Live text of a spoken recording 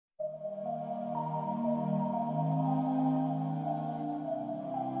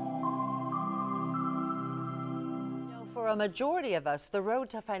a majority of us, the road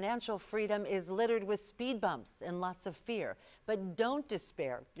to financial freedom is littered with speed bumps and lots of fear. But don't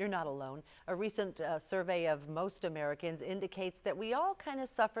despair. You're not alone. A recent survey of most Americans indicates that we all kind of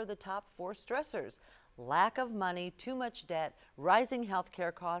suffer the top 4 stressors: lack of money, too much debt, rising health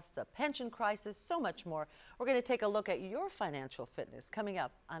care costs, a pension crisis, so much more. We're going to take a look at your financial fitness coming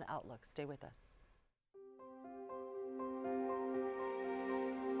up on Outlook. Stay with us.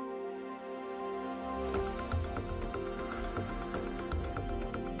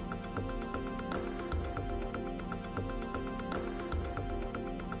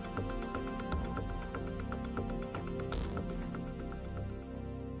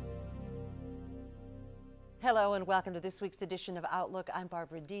 Hello and welcome to this week's edition of Outlook. I'm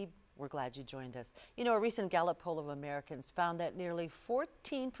Barbara Deeb. We're glad you joined us. You know, a recent Gallup poll of Americans found that nearly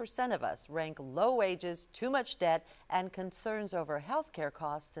 14% of us rank low wages, too much debt, and concerns over health care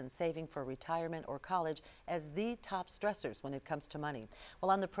costs and saving for retirement or college as the top stressors when it comes to money.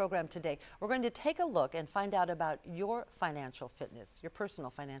 Well, on the program today, we're going to take a look and find out about your financial fitness, your personal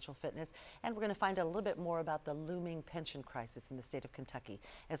financial fitness, and we're going to find out a little bit more about the looming pension crisis in the state of Kentucky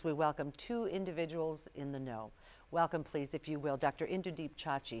as we welcome 2 individuals in the know. Welcome, please, if you will, Dr. Indudeep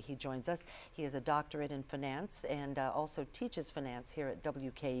Chhachhi. He joins us. He is a doctorate in finance and also teaches finance here at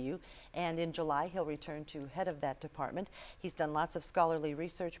WKU. And in July, he'll return to head of that department. He's done lots of scholarly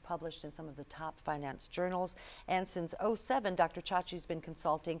research, published in some of the top finance journals. And since '07, Dr. Chhachhi's been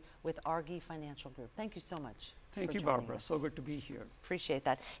consulting with Argy Financial Group. Thank you so much. Thank you, Barbara. So good to be here. Appreciate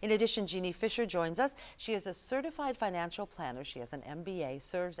that. In addition, Jeanne Fisher joins us. She is a certified financial planner. She has an MBA,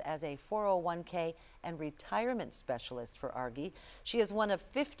 serves as a 401k and retirement specialist for Argy. She is one of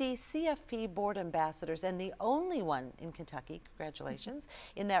 50 CFP board ambassadors and the only one in Kentucky. Congratulations.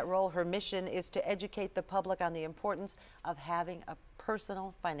 In that role, her mission is to educate the public on the importance of having a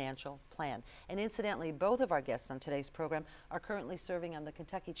personal financial plan. And incidentally, both of our guests on today's program are currently serving on the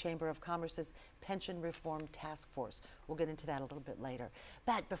Kentucky Chamber of Commerce's Pension Reform Task Force. We'll get into that a little bit later.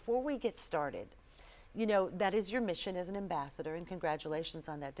 But before we get started, you know, that is your mission as an ambassador, and congratulations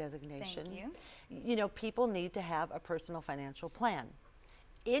on that designation. Thank you. You know, people need to have a personal financial plan.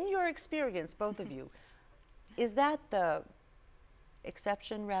 In your experience, both of you, is that the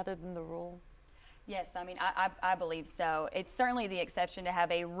exception rather than the rule? Yes, I mean, I believe so. It's certainly the exception to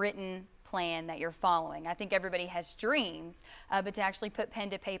have a written plan that you're following. I think everybody has dreams, but to actually put pen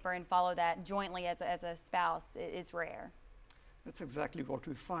to paper and follow that jointly as a spouse is rare. That's exactly what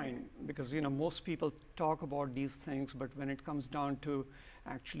we find, because, you know, most people talk about these things, but when it comes down to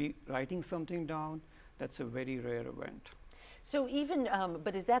actually writing something down, that's a very rare event. So even,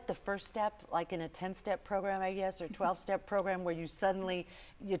 but is that the first step, like in a 10-step program, I guess, or 12-step program where you suddenly,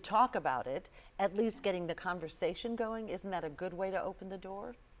 you talk about it, at least getting the conversation going? Isn't that a good way to open the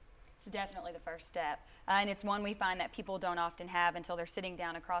door? It's definitely the first step. And it's one we find that people don't often have until they're sitting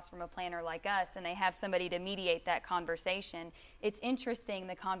down across from a planner like us and they have somebody to mediate that conversation. It's interesting,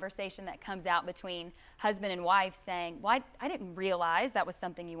 the conversation that comes out between husband and wife saying, well, I didn't realize that was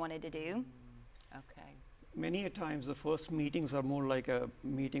something you wanted to do. Okay. Many a times the first meetings are more like a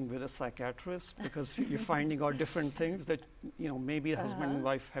meeting with a psychiatrist, because you're finding out different things that, you know, maybe husband and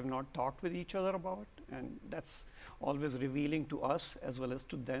wife have not talked with each other about, and that's always revealing to us as well as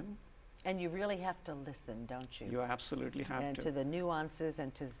to them. And you really have to listen, don't you? You absolutely have and to. to the nuances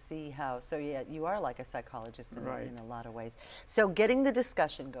and to see how, so yeah, you are like a psychologist in, Right. in a lot of ways. So getting the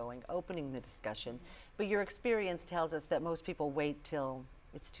discussion going, opening the discussion, but your experience tells us that most people wait till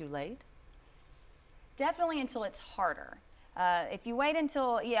it's too late? Definitely until it's harder. If you wait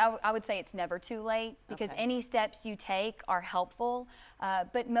until, I would say it's never too late, because Okay. any steps you take are helpful,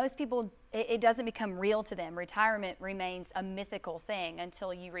 but most people, it doesn't become real to them. Retirement remains a mythical thing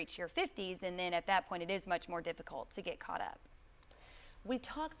until you reach your 50s, and then at that point it is much more difficult to get caught up. We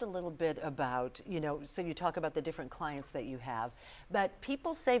talked a little bit about, you know, so you talk about the different clients that you have, but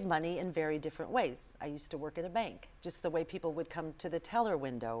people save money in very different ways. I used to work at a bank, just the way people would come to the teller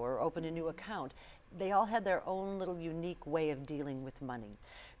window or open a new account. They all had their own little unique way of dealing with money.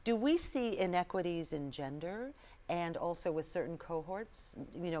 Do we see inequities in gender and also with certain cohorts?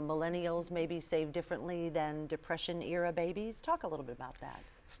 You know, millennials maybe save differently than Depression era babies. Talk a little bit about that.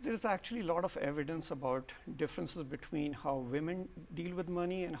 So there's actually a lot of evidence about differences between how women deal with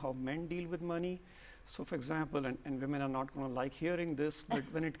money and how men deal with money. So for example, and women are not going to like hearing this, but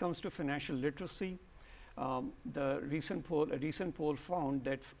when it comes to financial literacy, a recent poll found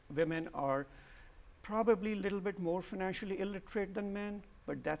that women are probably a little bit more financially illiterate than men,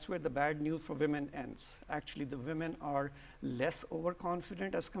 but that's where the bad news for women ends. Actually, the women are less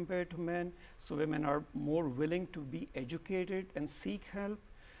overconfident as compared to men, so women are more willing to be educated and seek help.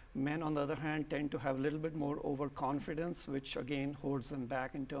 Men, on the other hand, tend to have a little bit more overconfidence, which again holds them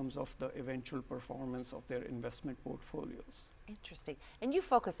back in terms of the eventual performance of their investment portfolios. Interesting. And you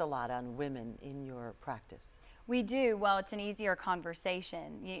focus a lot on women in your practice. We do. Well, it's an easier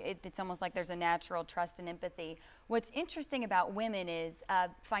conversation. It's almost like there's a natural trust and empathy. What's interesting about women is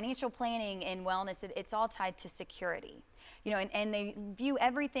financial planning and wellness, it's all tied to security. You know, and they view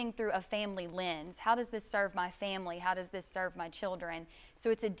everything through a family lens. How does this serve my family? How does this serve my children? So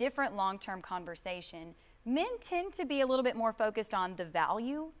it's a different long-term conversation. Men tend to be a little bit more focused on the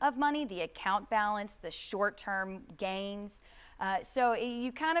value of money, the account balance, the short-term gains. So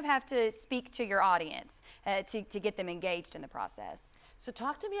you kind of have to speak to your audience to get them engaged in the process. So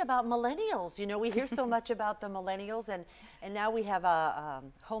talk to me about millennials. You know, we hear so much about the millennials, and now we have a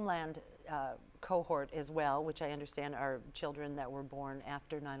Homeland cohort as well, which I understand are children that were born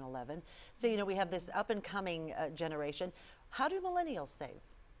after 9/11. So, you know, we have this up-and-coming generation. How do millennials save?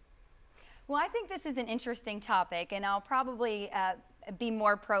 Well, I think this is an interesting topic, and I'll probably be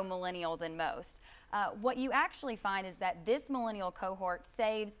more pro-millennial than most. What you actually find is that this millennial cohort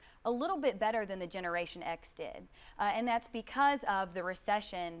saves a little bit better than the Generation X did. And that's because of the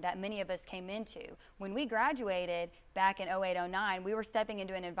recession that many of us came into. When we graduated back in 08-09, we were stepping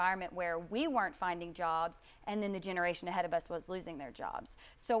into an environment where we weren't finding jobs, and then the generation ahead of us was losing their jobs.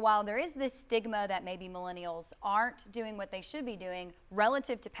 So while there is this stigma that maybe millennials aren't doing what they should be doing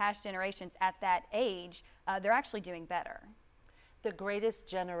relative to past generations at that age, they're actually doing better. The greatest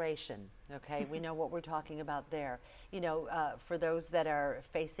generation, okay? We know what we're talking about there. You know, for those that are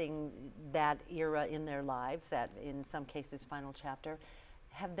facing that era in their lives, that in some cases final chapter,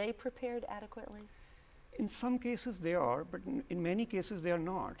 have they prepared adequately? In some cases they are, but in many cases they are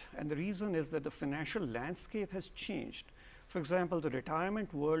not. And the reason is that the financial landscape has changed. For example, the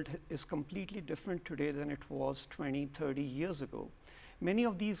retirement world is completely different today than it was 20, 30 years ago. Many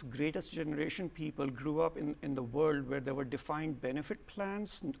of these greatest generation people grew up in the world where there were defined benefit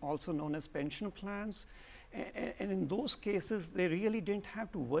plans, also known as pension plans. And in those cases, they really didn't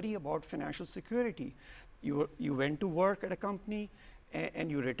have to worry about financial security. You went to work at a company, and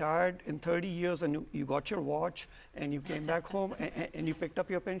you retired in 30 years, and you got your watch, and you came back home, and you picked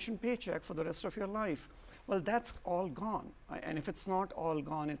up your pension paycheck for the rest of your life. Well, that's all gone. And if it's not all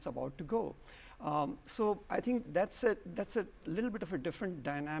gone, it's about to go. So I think that's a little bit of a different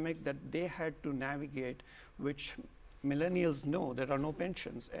dynamic that they had to navigate, which millennials know there are no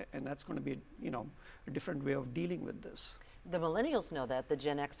pensions, and that's going to be, you know, a different way of dealing with this. The millennials know that. The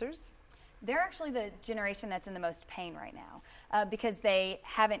Gen Xers? They're actually the generation that's in the most pain right now because they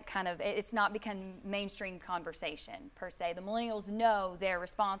haven't it's not become mainstream conversation per se. The millennials know they're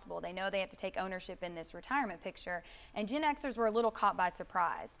responsible. They know they have to take ownership in this retirement picture. And Gen Xers were a little caught by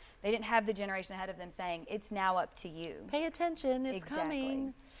surprise. They didn't have the generation ahead of them saying, it's now up to you. Pay attention, it's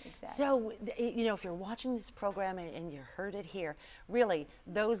coming. Exactly. So, you know, if you're watching this program and you heard it here, really,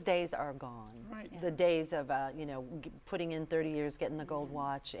 those days are gone. Right. Yeah. The days of, you know, putting in 30 years, getting the gold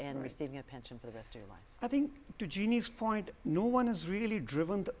watch, and receiving a pension for the rest of your life. I think, to Jeannie's point, no one has really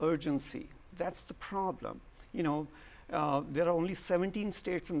driven the urgency. That's the problem. You know, there are only 17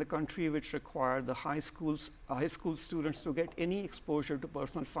 states in the country which require the high school students to get any exposure to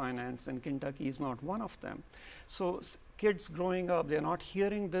personal finance, and Kentucky is not one of them. So kids growing up, they're not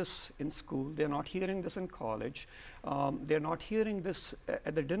hearing this in school, they're not hearing this in college, they're not hearing this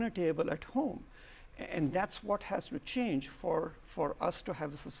at the dinner table at home. And that's what has to change for us to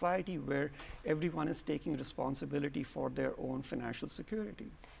have a society where everyone is taking responsibility for their own financial security.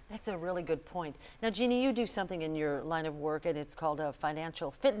 That's a really good point. Now, Jeannie, you do something in your line of work, and it's called a financial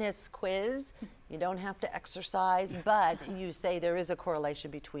fitness quiz. You don't have to exercise, but you say there is a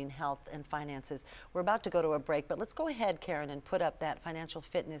correlation between health and finances. We're about to go to a break, but let's go ahead, Karen, and put up that financial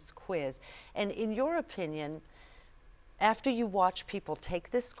fitness quiz. And in your opinion, after you watch people take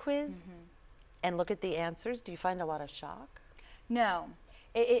this quiz and look at the answers, do you find a lot of shock? No.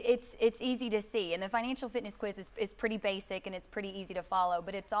 It's easy to see, and the financial fitness quiz is pretty basic and it's pretty easy to follow,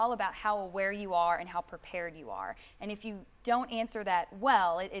 but it's all about how aware you are and how prepared you are. And if you don't answer that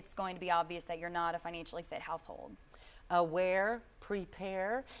well, it's going to be obvious that you're not a financially fit household. Aware,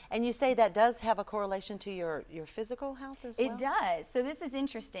 prepare, and you say that does have a correlation to your physical health as well? It does. So this is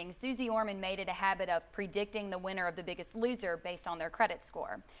interesting. Susie Orman made it a habit of predicting the winner of The Biggest Loser based on their credit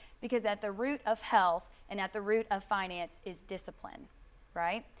score, because at the root of health and at the root of finance is discipline.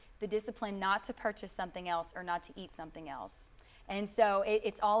 Right? The discipline not to purchase something else or not to eat something else. And so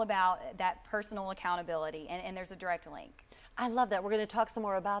it's all about that personal accountability, and there's a direct link. I love that. We're going to talk some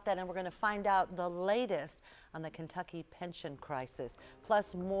more about that, and we're going to find out the latest on the Kentucky pension crisis,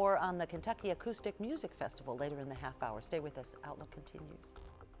 plus more on the Kentucky Acoustic Music Festival later in the half hour. Stay with us. Outlook continues.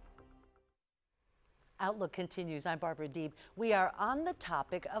 Outlook continues. I'm Barbara Deeb. We are on the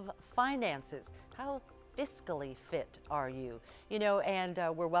topic of finances. How fiscally fit are you? And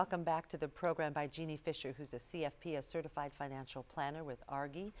we're welcome back to the program by Jeanne Fisher, who's a CFP, a certified financial planner with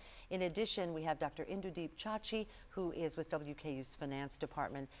ARGI. In addition, we have Dr. Indudeep Chhachhi, who is with WKU's finance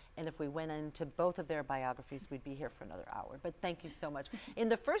department. And if we went into both of their biographies, we'd be here for another hour. But thank you so much. In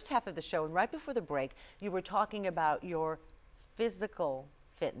the first half of the show, and right before the break, you were talking about your physical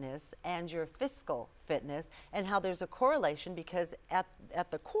fitness and your fiscal fitness, and how there's a correlation because at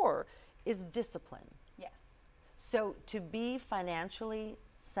the core is discipline. Yes. So to be financially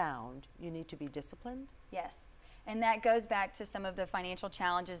sound, you need to be disciplined? Yes. And that goes back to some of the financial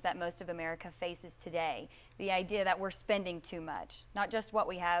challenges that most of America faces today. The idea that we're spending too much, not just what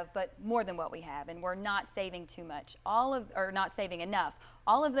we have, but more than what we have, and we're not saving too much, or not saving enough.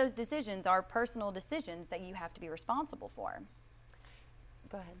 All of those decisions are personal decisions that you have to be responsible for.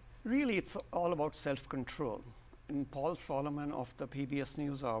 Go ahead. Really, it's all about self-control. And Paul Solomon of the PBS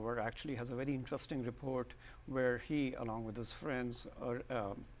NewsHour actually has a very interesting report where he, along with his friends,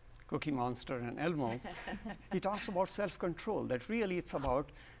 Cookie Monster and Elmo, he talks about self-control, that really it's about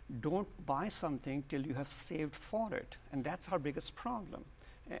don't buy something till you have saved for it. And that's our biggest problem.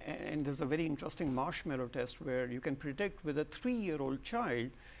 And there's a very interesting marshmallow test where you can predict with a 3-year-old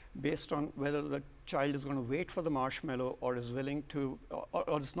child, based on whether the child is going to wait for the marshmallow or is willing to,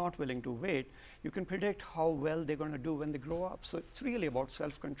 or is not willing to wait, you can predict how well they're going to do when they grow up. So it's really about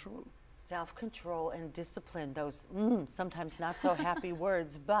self-control. Self-control and discipline, those sometimes not so happy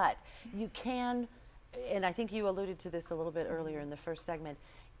words, but you can, and I think you alluded to this a little bit earlier in the first segment,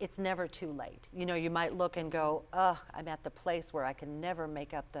 it's never too late. You might look and go, I'm at the place where I can never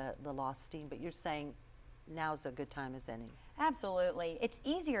make up the lost steam, but you're saying now's a good time as any. Absolutely. It's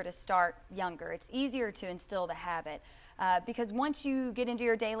easier to start younger. It's easier to instill the habit because once you get into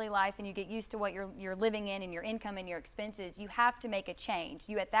your daily life and you get used to what you're living in and your income and your expenses, you have to make a change.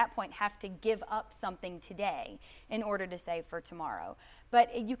 You at that point have to give up something today in order to save for tomorrow.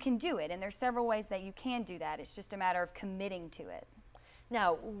 But you can do it, and there's several ways that you can do that. It's just a matter of committing to it.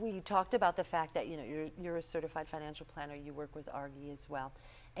 Now, we talked about the fact that you're a certified financial planner. You work with ARGI as well,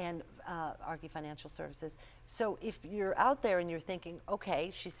 and ARGI Financial Services. So if you're out there and you're thinking,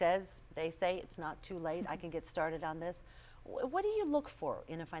 okay, they say it's not too late, I can get started on this. What do you look for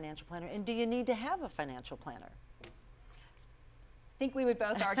in a financial planner, and do you need to have a financial planner? I think we would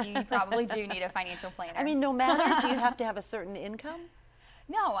both argue you probably do need a financial planner. I mean, no matter, do you have to have a certain income?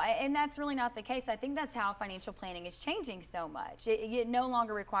 No, and that's really not the case. I think that's how financial planning is changing so much. It no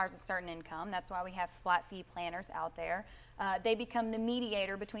longer requires a certain income. That's why we have flat fee planners out there. They become the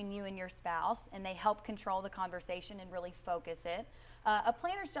mediator between you and your spouse, and they help control the conversation and really focus it. A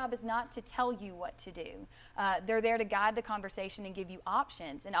planner's job is not to tell you what to do. They're there to guide the conversation and give you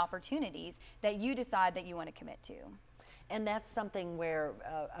options and opportunities that you decide that you want to commit to. And that's something where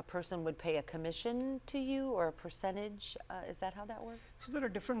a person would pay a commission to you or a percentage? Is that how that works? So there are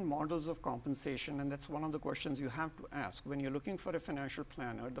different models of compensation, and that's one of the questions you have to ask. When you're looking for a financial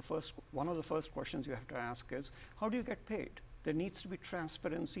planner, one of the first questions you have to ask is, how do you get paid? There needs to be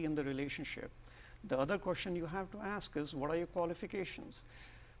transparency in the relationship. The other question you have to ask is, what are your qualifications?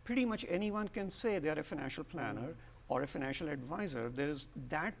 Pretty much anyone can say they're a financial planner or a financial advisor.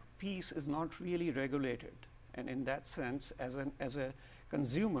 That piece is not really regulated. And in that sense, as a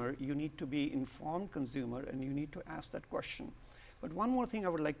consumer, you need to be informed consumer, and you need to ask that question. But one more thing I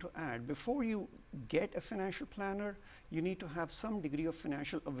would like to add, before you get a financial planner, you need to have some degree of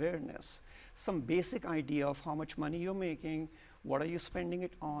financial awareness, some basic idea of how much money you're making, what are you spending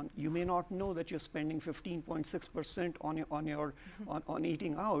it on. You may not know that you're spending 15.6% on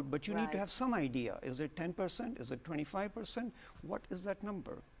eating out, but you need to have some idea. Is it 10%? Is it 25%? What is that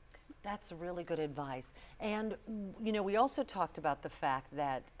number? That's really good advice. And, we also talked about the fact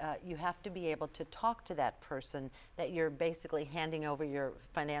that you have to be able to talk to that person that you're basically handing over your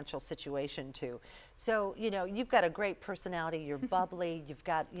financial situation to. So, you've got a great personality, you're bubbly, you've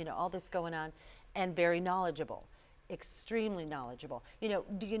got, all this going on, and very knowledgeable, extremely knowledgeable.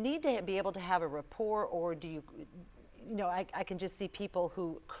 Do you need to be able to have a rapport, or do you, I can just see people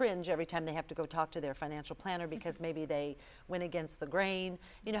who cringe every time they have to go talk to their financial planner because maybe they went against the grain.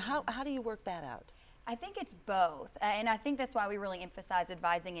 How do you work that out? I think it's both, and I think that's why we really emphasize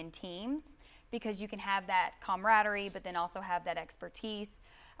advising in teams, because you can have that camaraderie, but then also have that expertise.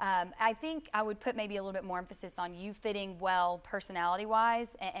 I think I would put maybe a little bit more emphasis on you fitting well personality-wise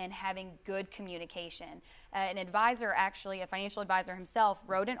and having good communication. An advisor, actually, a financial advisor himself,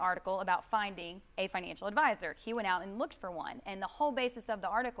 wrote an article about finding a financial advisor. He went out and looked for one, and the whole basis of the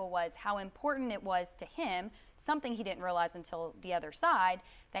article was how important it was to him something he didn't realize until the other side,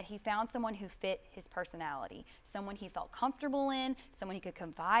 that he found someone who fit his personality, someone he felt comfortable in, someone he could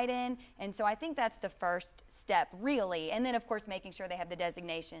confide in. And so I think that's the first step, really. And then, of course, making sure they have the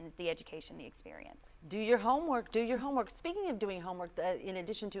designations, the education, the experience. Do your homework, do your homework. Speaking of doing homework, in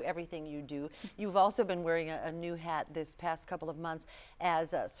addition to everything you do, you've also been wearing a new hat this past couple of months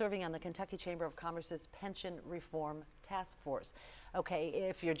as serving on the Kentucky Chamber of Commerce's Pension Reform Task Force. Okay,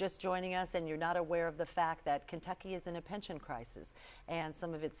 if you're just joining us and you're not aware of the fact that Kentucky is in a pension crisis and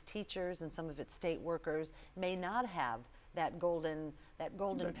some of its teachers and some of its state workers may not have that golden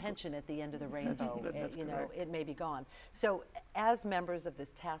pension at the end of the rainbow, that's you know, correct. it may be gone. So as members of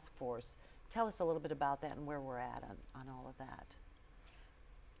this task force, tell us a little bit about that and where we're at on all of that.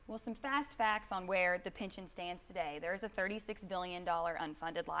 Well, some fast facts on where the pension stands today. There's a $36 billion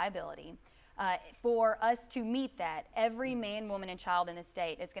unfunded liability. For us to meet that, every man, woman, and child in the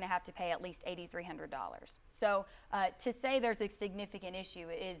state is going to have to pay at least $8,300. So to say there's a significant issue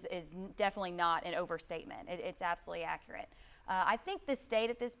is definitely not an overstatement. It's absolutely accurate. I think the state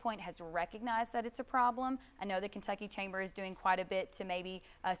at this point has recognized that it's a problem. I know the Kentucky Chamber is doing quite a bit to maybe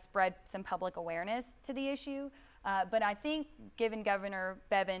spread some public awareness to the issue. But I think given Governor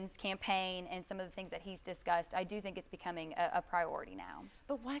Bevin's campaign and some of the things that he's discussed, I do think it's becoming a priority now.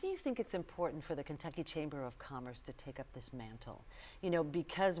 But why do you think it's important for the Kentucky Chamber of Commerce to take up this mantle? You know,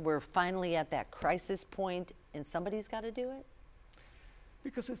 because we're finally at that crisis point and somebody's got to do it?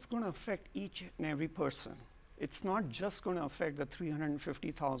 Because it's going to affect each and every person. It's not just going to affect the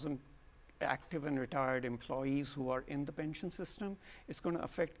 350,000 active and retired employees who are in the pension system. It's going to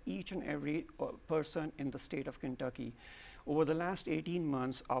affect each and every person in the state of Kentucky. Over the last 18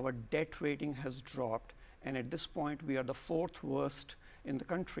 months, our debt rating has dropped, and at this point, we are the 4th worst in the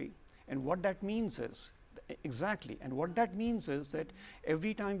country. And what that means is, and what that means is that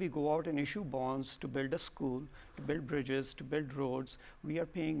every time we go out and issue bonds to build a school, to build bridges, to build roads, we are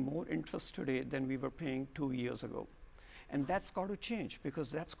paying more interest today than we were paying 2 years ago. And that's got to change because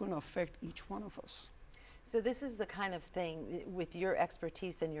that's going to affect each one of us. So this is the kind of thing, with your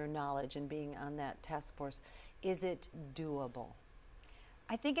expertise and your knowledge and being on that task force, is it doable?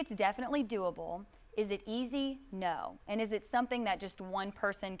 I think it's definitely doable. Is it easy? No. And is it something that just one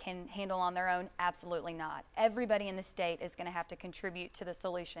person can handle on their own? Absolutely not. Everybody in the state is going to have to contribute to the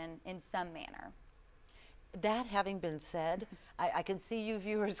solution in some manner. That having been said, I can see you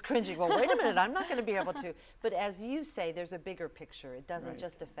viewers cringing. Well, wait a minute, I'm not going to be able to. But as you say, there's a bigger picture. It doesn't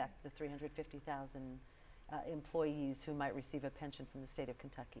just affect the 350,000 employees who might receive a pension from the state of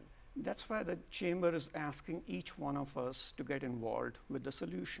Kentucky. That's why the Chamber is asking each one of us to get involved with the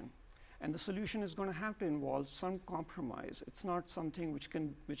solution. And the solution is going to have to involve some compromise. It's not something which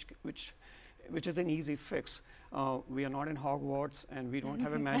is an easy fix. We are not in Hogwarts, and we don't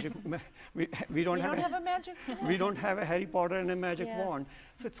have a magic. we don't have a magic. We don't have a Harry Potter and a magic wand.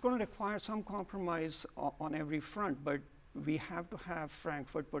 So it's going to require some compromise on every front. But we have to have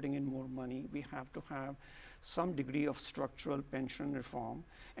Frankfurt putting in more money. We have to have some degree of structural pension reform.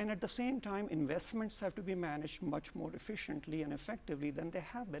 And at the same time, investments have to be managed much more efficiently and effectively than they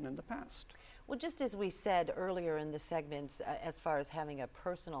have been in the past. Well, just as we said earlier in the segments, as far as having a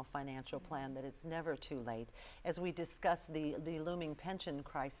personal financial plan, that it's never too late, as we discuss the looming pension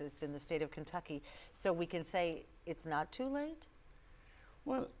crisis in the state of Kentucky, so we can say it's not too late?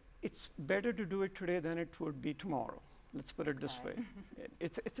 Well, it's better to do it today than it would be tomorrow. Let's put it this way.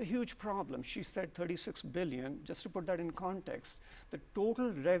 It's a huge problem. She said 36 billion. Just to put that in context, the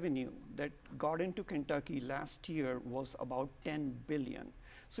total revenue that got into Kentucky last year was about 10 billion.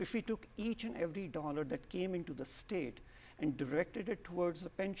 So if we took each and every dollar that came into the state and directed it towards the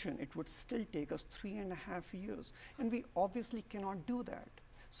pension, it would still take us 3.5 years. And we obviously cannot do that.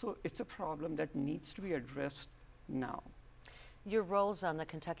 So it's a problem that needs to be addressed now. Your roles on the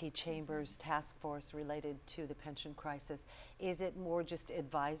Kentucky Chamber's task force related to the pension crisis, is it more just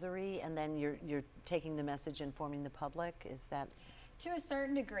advisory and then you're taking the message, informing the public? Is that? To a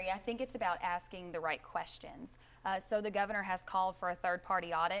certain degree, I think it's about asking the right questions. So the governor has called for a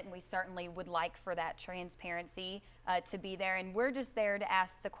third-party audit, and we certainly would like for that transparency to be there. And we're just there to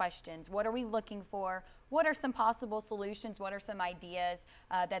ask the questions. What are we looking for? What are some possible solutions? What are some ideas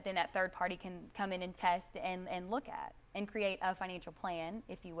that then that third party can come in and test and look at and create a financial plan,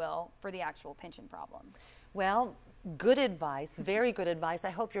 if you will, for the actual pension problem? Well, good advice, very good advice. I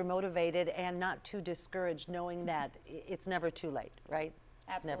hope you're motivated and not too discouraged, knowing that it's never too late, right?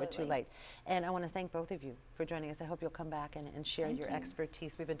 It's never too late. And I want to thank both of you for joining us. I hope you'll come back and share your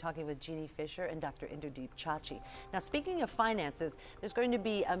expertise. We've been talking with Jeanne Fisher and Dr. Indudeep Chhachhi. Now, speaking of finances, there's going to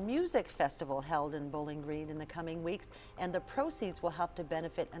be a music festival held in Bowling Green in the coming weeks, and the proceeds will help to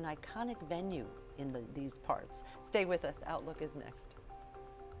benefit an iconic venue in these parts. Stay with us. Outlook is next.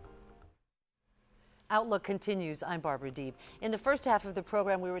 Outlook continues. I'm Barbara Deeb. In the first half of the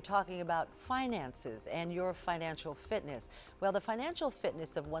program, we were talking about finances and your financial fitness. Well, the financial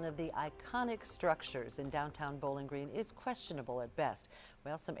fitness of one of the iconic structures in downtown Bowling Green is questionable at best.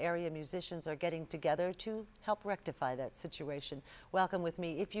 Well, some area musicians are getting together to help rectify that situation. Welcome with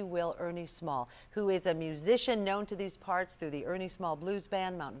me, if you will, Ernie Small, who is a musician known to these parts through the Ernie Small Blues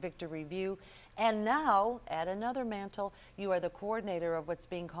Band, Mount Victor Review. And now, at another mantle, you are the coordinator of what's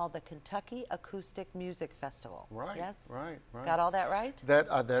being called the Kentucky Acoustic Music Festival. Right. Yes. Right. Got all that right?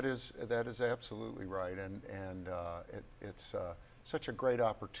 That is absolutely right, and it's such a great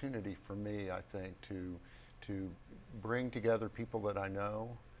opportunity for me, I think, to bring together people that I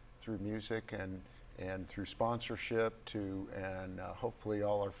know through music and through sponsorship, and hopefully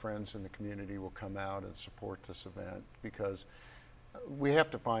all our friends in the community will come out and support this event, because we have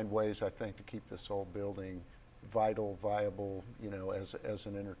to find ways, I think, to keep this old building viable, as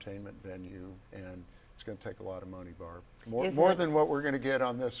an entertainment venue, and it's going to take a lot of money, Barb. More than what we're going to get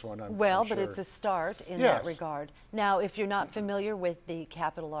on this one, I'm Well, sure. but it's a start in that regard. Now, if you're not familiar with the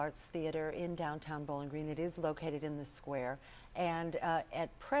Capitol Arts Theater in downtown Bowling Green, it is located in the square, and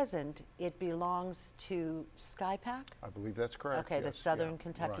at present, it belongs to SkyPack? I believe that's correct. Okay, yes, the Southern yeah,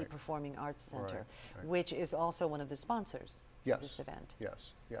 Kentucky right. Performing Arts Center, Right. which is also one of the sponsors of this event.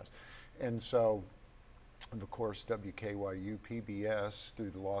 Yes. And so, of course, WKYU PBS through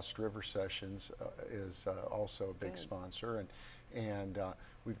the Lost River Sessions is also a big sponsor, and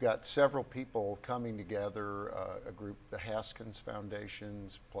we've got several people coming together, a group, the Haskins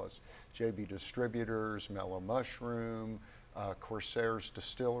Foundations, plus JB Distributors, Mellow Mushroom, Corsair's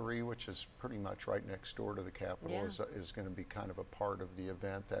Distillery, which is pretty much right next door to the Capitol, is going to be kind of a part of the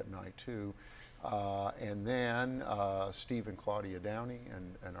event that night too. And then Steve and Claudia Downey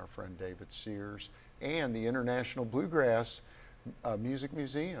and our friend David Sears, and the International Bluegrass Music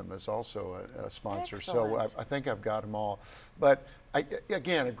Museum is also a sponsor. Excellent. So I think I've got them all. But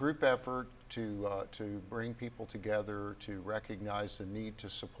again, a group effort to bring people together, to recognize the need to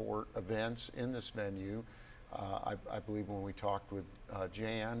support events in this venue. I believe when we talked with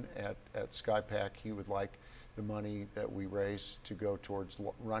Jan at SkyPack, he would like the money that we raise to go towards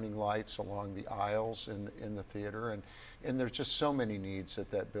running lights along the aisles in the theater, and there's just so many needs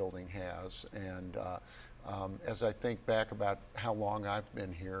that building has. And as I think back about how long I've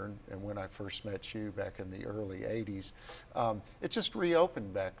been here and when I first met you back in the early 80s, it just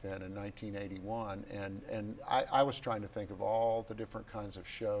reopened back then in 1981, and I was trying to think of all the different kinds of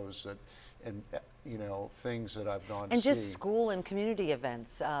shows and things that I've gone to see. And just school and community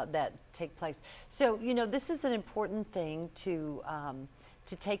events that take place. So, this is an important thing to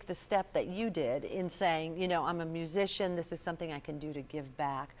take the step that you did in saying, I'm a musician, this is something I can do to give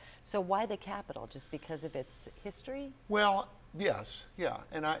back. So why the Capitol? Just because of its history? Well, yes, yeah,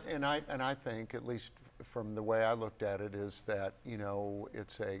 and I think, at least from the way I looked at it, is that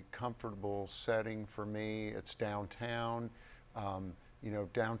it's a comfortable setting for me. It's downtown.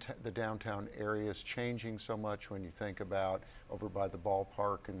 The downtown area is changing so much when you think about over by the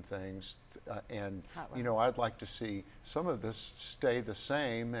ballpark and things, and I'd like to see some of this stay the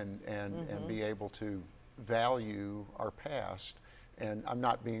same and be able to value our past. And I'm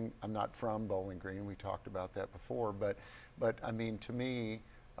not from Bowling Green. We talked about that before, but I mean, to me,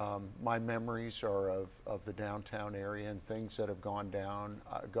 my memories are of the downtown area and things that have gone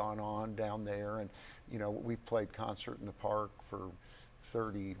on down there, and we've played concert in the park for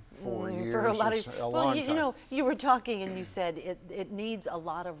 34 years. For a lot of, long time. You were talking and you said it needs a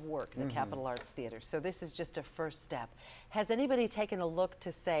lot of work, the Capitol Arts Theater. So this is just a first step. Has anybody taken a look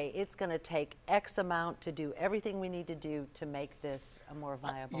to say it's going to take X amount to do everything we need to do to make this a more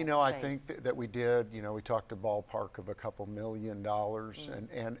viable space? I think that we did. We talked a ballpark of a couple $1 million,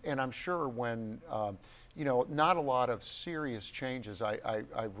 and I'm sure when not a lot of serious changes.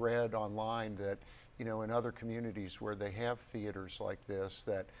 I've read online that in other communities where they have theaters like this,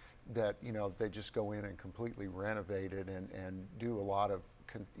 that they just go in and completely renovate it and do a lot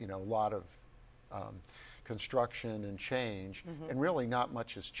of construction and change, and really not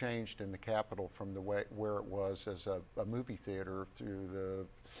much has changed in the Capitol from the way where it was as a movie theater through the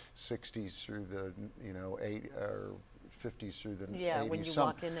 60s through the 50s through the 80s. When you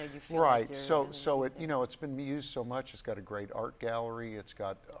walk in there, you feel right. Like you're so it it's been used so much. It's got a great art gallery. It's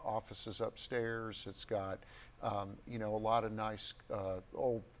got offices upstairs. It's got you know, a lot of nice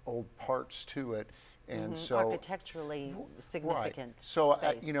old parts to it. And so architecturally significant right. So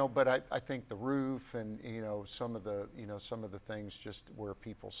space. you know, but I think the roof and you know some of the things just where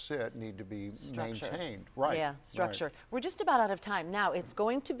people sit need to be maintained. Right. Yeah, structure. Right. We're just about out of time. Now it's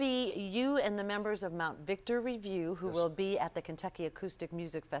going to be you and the members of Mount Victor Review who will be at the Kentucky Acoustic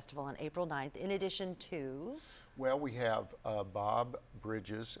Music Festival on April 9th, in addition to... Well, we have Bob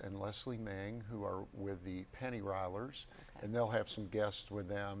Bridges and Leslie Ming, who are with the Penny Rylers, and they'll have some guests with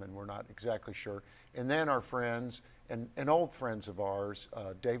them, and we're not exactly sure. And then our friends, and old friends of ours,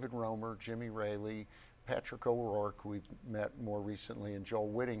 David Romer, Jimmy Raley, Patrick O'Rourke, who we've met more recently, and Joel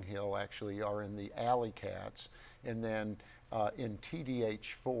Whittinghill actually are in the Alley Cats. And then in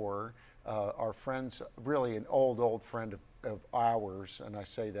TDH4, our friends, really an old friend of ours, and I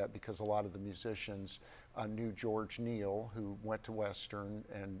say that because a lot of the musicians knew George Neal, who went to Western,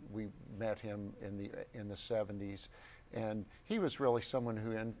 and we met him in the 70s. And he was really someone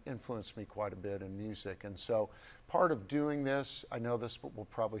who influenced me quite a bit in music. And so part of doing this, I know this will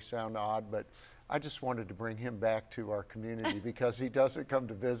probably sound odd, but I just wanted to bring him back to our community because he doesn't come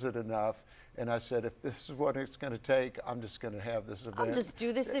to visit enough. And I said, if this is what it's going to take, I'm just going to have this event. I'll just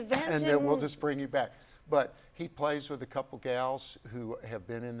do this event. And then we'll just bring you back. But he plays with a couple gals who have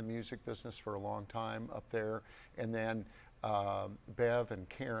been in the music business for a long time up there. And then Bev and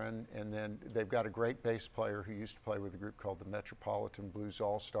Karen, and then they've got a great bass player who used to play with a group called the Metropolitan Blues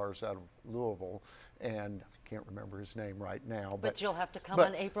All-Stars out of Louisville, and I can't remember his name right now. But you'll have to come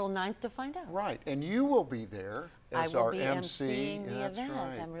on April 9th to find out. Right, and you will be there as our MC. I will be emceeing the event.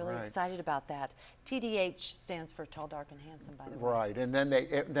 Right, I'm really excited about that. TDH stands for Tall, Dark, and Handsome, by the way. Right, and then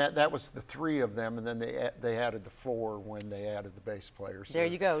that was the three of them, and then they added the four when they added the bass players. So. There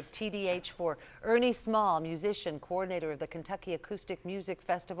you go, TDH4. Ernie Small, musician, coordinator of the Kentucky Acoustic Music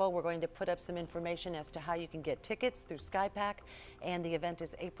Festival. We're going to put up some information as to how you can get tickets through SkyPack, and the event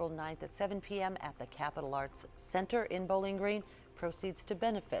is April 9th at 7 p.m. at the Capitol Arts Center in Bowling Green. Proceeds to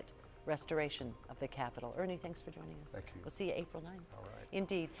benefit restoration of the Capitol. Ernie, thanks for joining us. Thank you. We'll see you April 9th. All right.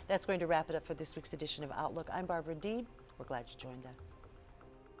 Indeed. That's going to wrap it up for this week's edition of Outlook. I'm Barbara Deeb. We're glad you joined us.